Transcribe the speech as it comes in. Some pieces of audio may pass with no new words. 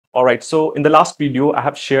All right, so in the last video, I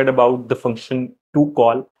have shared about the function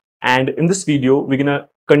toCall, and in this video, we're gonna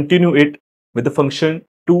continue it with the function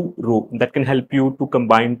toRow that can help you to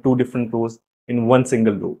combine two different rows in one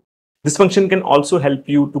single row. This function can also help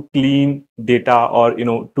you to clean data or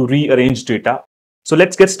to rearrange data. So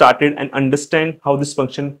let's get started and understand how this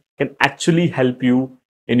function can actually help you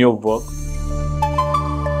in your work.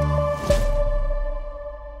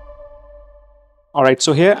 All right,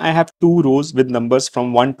 so here I have two rows with numbers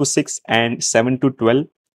from 1 to 6 and 7 to 12.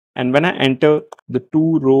 And when I enter the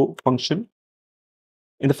toRow function,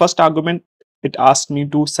 in the first argument, it asks me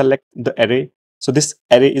to select the array. So this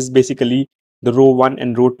array is basically the row 1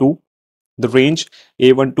 and row 2, the range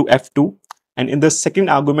A1 to F2. And in the second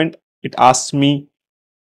argument, it asks me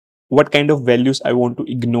what kind of values I want to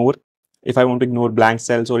ignore, if I want to ignore blank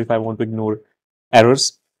cells or if I want to ignore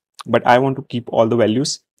errors, but I want to keep all the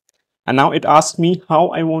values. And now it asks me how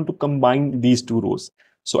I want to combine these two rows.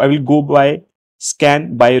 So I will go by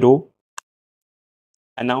scan by row.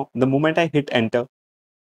 And now the moment I hit enter,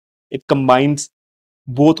 it combines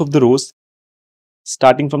both of the rows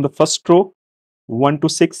starting from the first row 1 to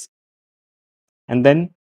 6 and then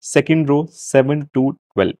second row 7 to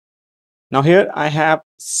 12. Now here I have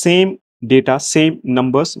same data, same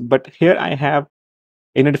numbers, but here I have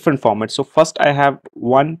in a different format. So first I have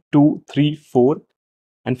 1, 2, 3, 4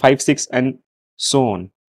 and 5, 6 and so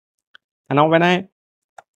on. And now when I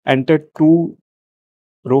enter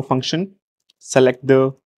toRow function, select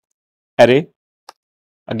the array,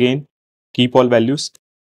 again keep all values.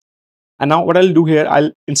 And now what I'll do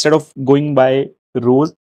here, instead of going by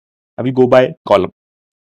rows, I will go by column.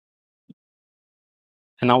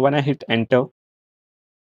 And now when I hit enter,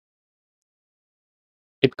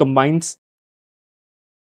 it combines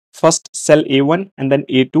first cell A1 and then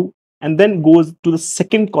A2 and then goes to the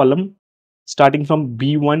second column starting from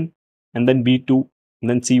B1 and then B2 and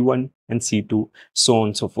then C1 and C2, so on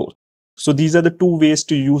and so forth. So these are the two ways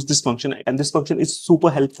to use this function, and this function is super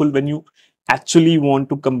helpful when you actually want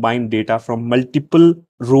to combine data from multiple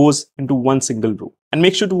rows into one single row. And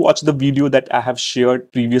make sure to watch the video that I have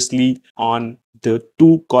shared previously on the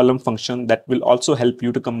toColumn function that will also help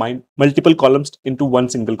you to combine multiple columns into one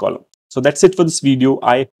single column. So that's it for this video.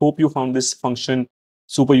 I hope you found this function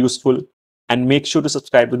super useful, and make sure to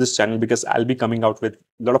subscribe to this channel because I'll be coming out with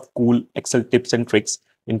a lot of cool Excel tips and tricks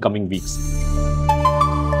in coming weeks.